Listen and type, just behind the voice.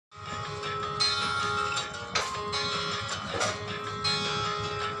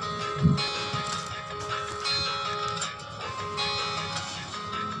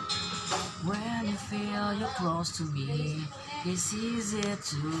close to me. It's easy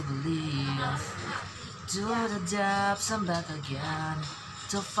to believe. To the depths, I'm back again.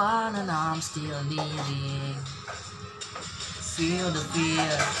 To find an arm still needing. Feel the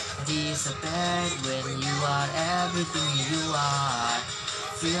fear dissipate when you are everything you are.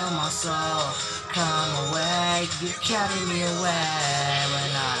 Feel my soul come away. You carry me away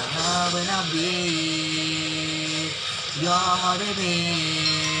when I don't know when I bleed. You're holding me.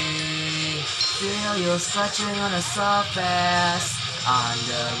 Feel you scratching on the surface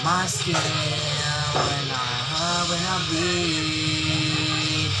under my skin when I hurt when I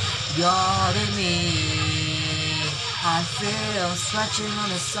bleed. You're holding me. I feel scratching on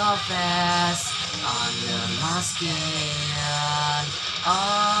the surface under my skin.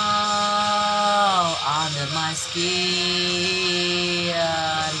 Oh, under my skin.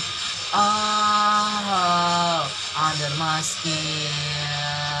 Oh, under my skin.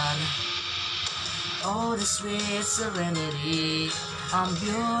 Oh, the sweet serenity. I'm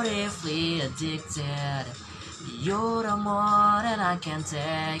beautifully addicted. You're the more than I can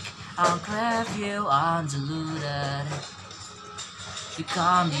take. I'll crave you undiluted. You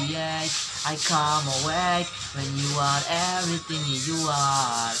come the edge, I come awake when you are everything you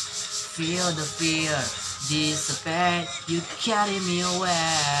are. Feel the fear dissipate, you carry me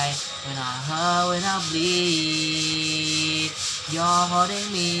away. When I hurt, when I bleed, you're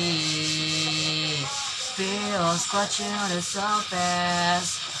holding me. Feel scratching on the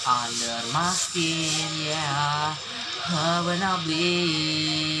surface under my skin, yeah. Hurt when I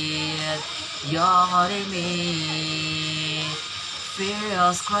bleed, you're holding me.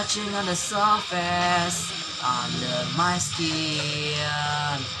 Feel scratching on the surface under my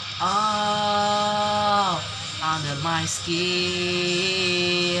skin. Oh, under my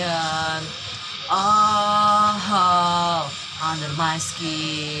skin. Oh, under my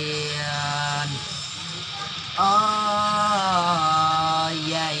skin. Oh,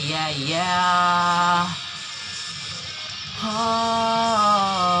 yeah, yeah, yeah.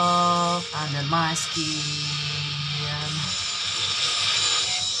 Oh, under my skin.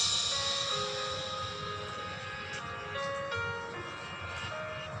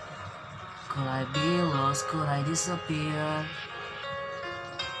 Could I be lost? Could I disappear?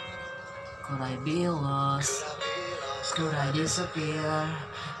 Could I be lost? Could I disappear?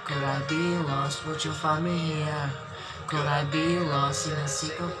 Could I be lost? Would you find me here? Could I be lost in a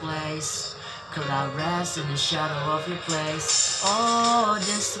secret place? Could I rest in the shadow of your place? Oh,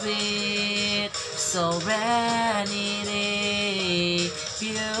 the sweet serenity,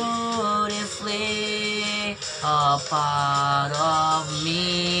 beautifully a part of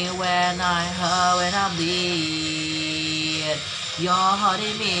me. When I hurt, when I bleed, you're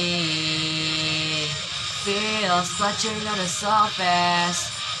holding me. Feel scratching on the surface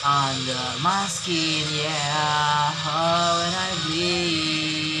under my skin, yeah. Hurt when I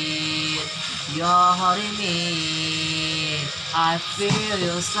bleed, you're holding me. I feel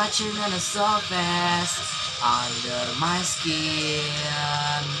you scratching on the surface under my skin.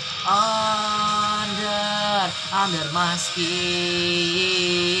 Under my skin.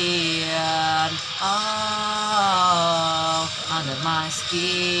 Oh, under my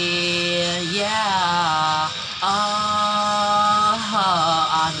skin, yeah. Oh,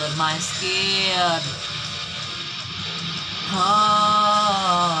 under my skin. Oh.